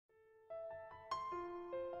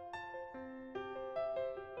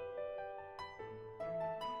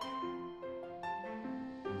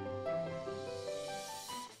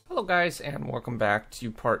Hello guys, and welcome back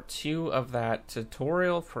to part 2 of that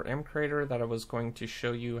tutorial for MCreator that I was going to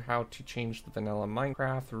show you how to change the vanilla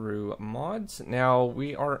Minecraft through mods. Now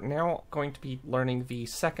we are now going to be learning the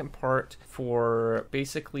second part for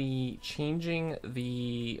basically changing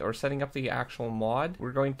or setting up the actual mod.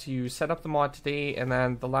 We're going to set up the mod today, and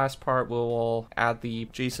then the last part we'll add the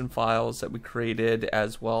JSON files that we created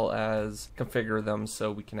as well as configure them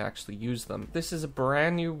so we can actually use them. This is a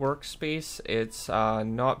brand new workspace. It's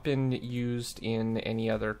not been used in any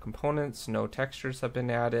other components. No textures have been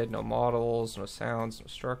added, no models, no sounds, no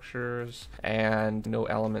structures, and no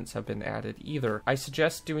elements have been added either. I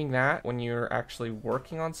suggest doing that when you're actually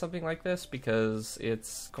working on something like this because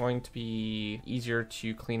it's going to be easier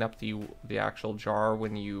to clean up the actual jar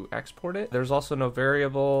when you export it. There's also no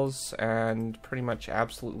variables and pretty much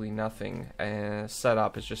absolutely nothing set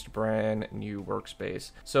up. It's just a brand new workspace.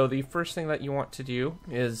 So the first thing that you want to do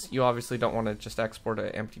is you obviously don't want to just export an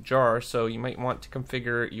empty jar, so you might want to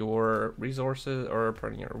configure your resources or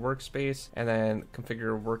your workspace and then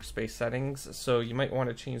configure workspace settings. So you might want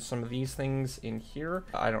to change some of these things in here.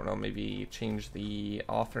 I don't know, maybe change the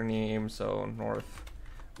author name, so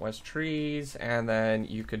NorthWestTrees, and then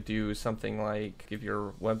you could do something like give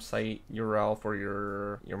your website URL for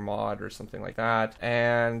your mod or something like that,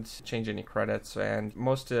 and change any credits. And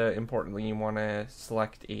most importantly, you want to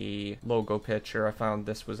select a logo picture. I found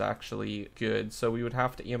this was actually good, so we would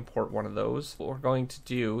have to import one of those. What we're going to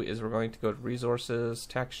do is we're going to go to resources,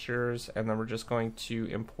 textures, and then we're just going to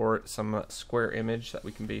import some square image that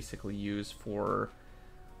we can basically use for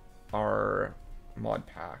our mod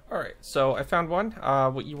pack. Alright, so I found one.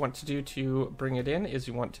 What you want to do to bring it in is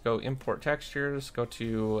you want to go import textures, go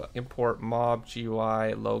to import mob,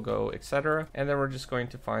 GUI, logo, etc. And then we're just going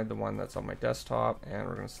to find the one that's on my desktop, and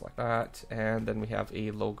we're going to select that, and then we have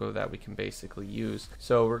a logo that we can basically use.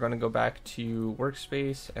 So we're going to go back to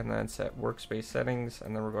workspace and then set workspace settings,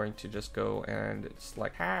 and then we're going to just go and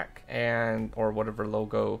select hack or whatever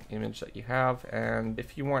logo image that you have. And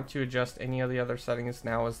if you want to adjust any of the other settings,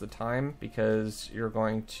 now is the time, because you're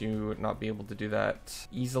going to not be able to do that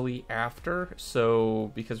easily after.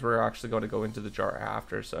 So because we're actually going to go into the jar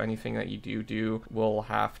after, so anything that you do will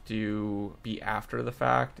have to be after the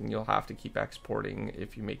fact, and you'll have to keep exporting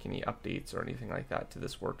if you make any updates or anything like that to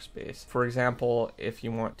this workspace. For example, if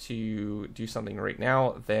you want to do something right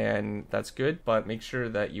now, then that's good, but make sure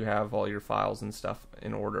that you have all your files and stuff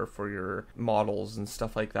in order for your models and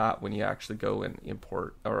stuff like that when you actually go and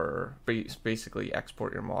import or basically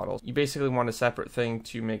export your models. You basically want a separate thing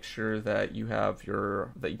to make sure that you have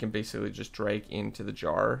that you can basically just drag into the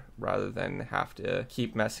jar rather than have to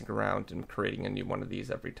keep messing around and creating a new one of these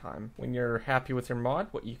every time. When you're happy with your mod,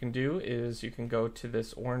 what you can do is you can go to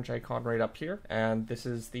this orange icon right up here, and this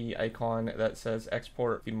is the icon that says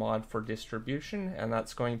export the mod for distribution, and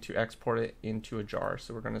that's going to export it into a jar.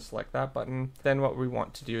 So we're going to select that button. Then what we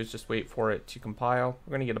want to do is just wait for it to compile.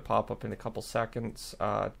 We're going to get a pop-up in a couple seconds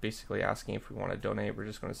basically asking if we want to donate. We're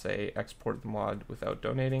just going to say export the mod without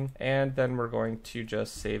donating, and then we're going to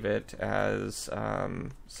just save it as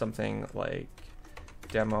something like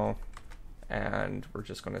demo, and we're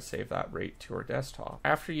just going to save that right to our desktop.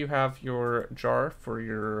 After you have your jar for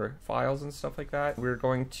your files and stuff like that, we're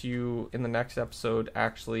going to, in the next episode,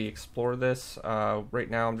 actually explore this. Right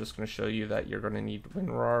now I'm just going to show you that you're going to need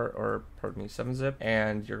WinRAR, or pardon me, 7-zip,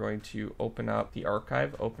 and you're going to open up the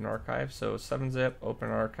archive, open archive. So 7-zip,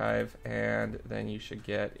 open archive, and then you should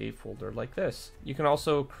get a folder like this. You can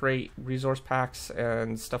also create resource packs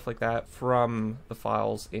and stuff like that from the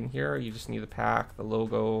files in here. You just need the pack, the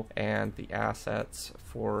logo, and the assets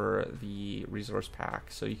for the resource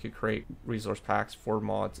pack. So you could create resource packs for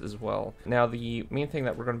mods as well. Now the main thing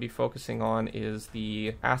that we're going to be focusing on is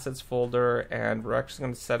the assets folder, and we're actually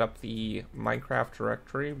going to set up the Minecraft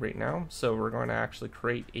directory right now. So we're going to actually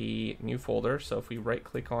create a new folder. So if we right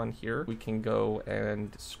click on here, we can go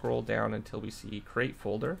and scroll down until we see create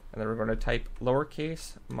folder, and then we're going to type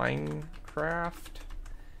lowercase Minecraft,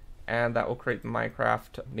 and that will create the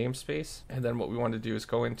Minecraft namespace. And then what we want to do is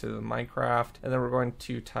go into the Minecraft, and then we're going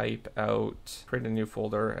to type out, create a new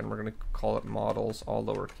folder, and we're going to call it models, all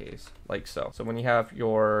lowercase, like so. So when you have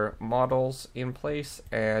your models in place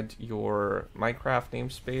and your Minecraft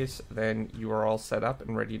namespace, then you are all set up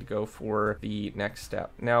and ready to go for the next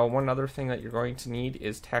step. Now, one other thing that you're going to need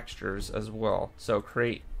is textures as well. So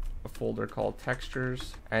create a folder called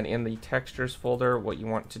textures, and in the textures folder what you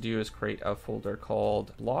want to do is create a folder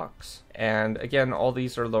called blocks, and again all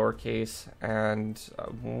these are lowercase. And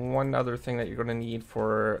one other thing that you're going to need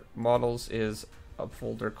for models is a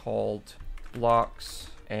folder called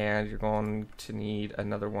blocks, and you're going to need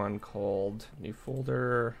another one called new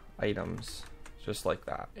folder items. just like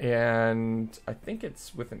that. And I think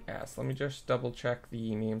it's with an S. Let me just double check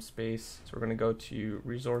the namespace. So we're going to go to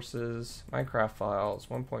resources, Minecraft files,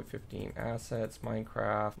 1.15 assets,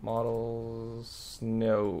 Minecraft models.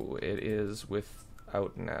 No, it is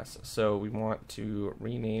without an S. So we want to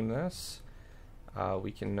rename this.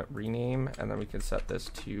 We can rename, and then we can set this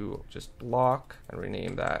to just block and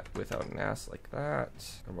rename that without an S like that.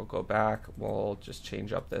 And we'll go back. We'll just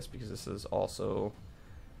change up this because this is also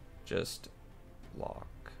just block.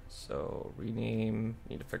 So rename,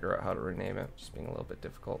 need to figure out how to rename it, just being a little bit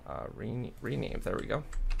difficult. Rename, there we go.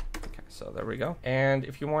 Okay, so there we go. And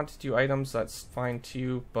if you want to do items, that's fine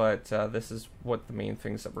too, but this is what the main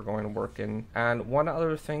things that we're going to work in. And one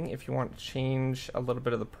other thing, if you want to change a little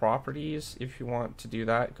bit of the properties, if you want to do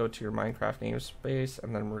that, go to your Minecraft namespace,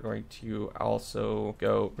 and then we're going to also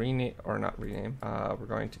go rename, or not rename, we're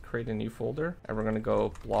going to create a new folder, and we're going to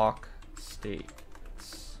go block state.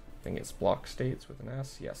 I think it's block states with an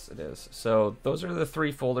S. Yes, it is. So those are the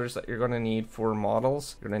 3 folders that you're going to need for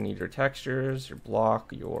models. You're going to need your textures, your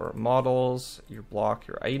block, your models, your block,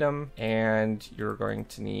 your item, and you're going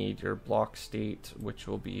to need your block state, which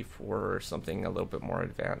will be for something a little bit more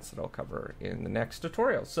advanced that I'll cover in the next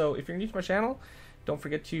tutorial. So if you're new to my channel, don't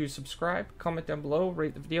forget to subscribe, comment down below,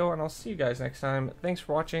 rate the video, and I'll see you guys next time. Thanks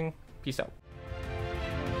for watching. Peace out.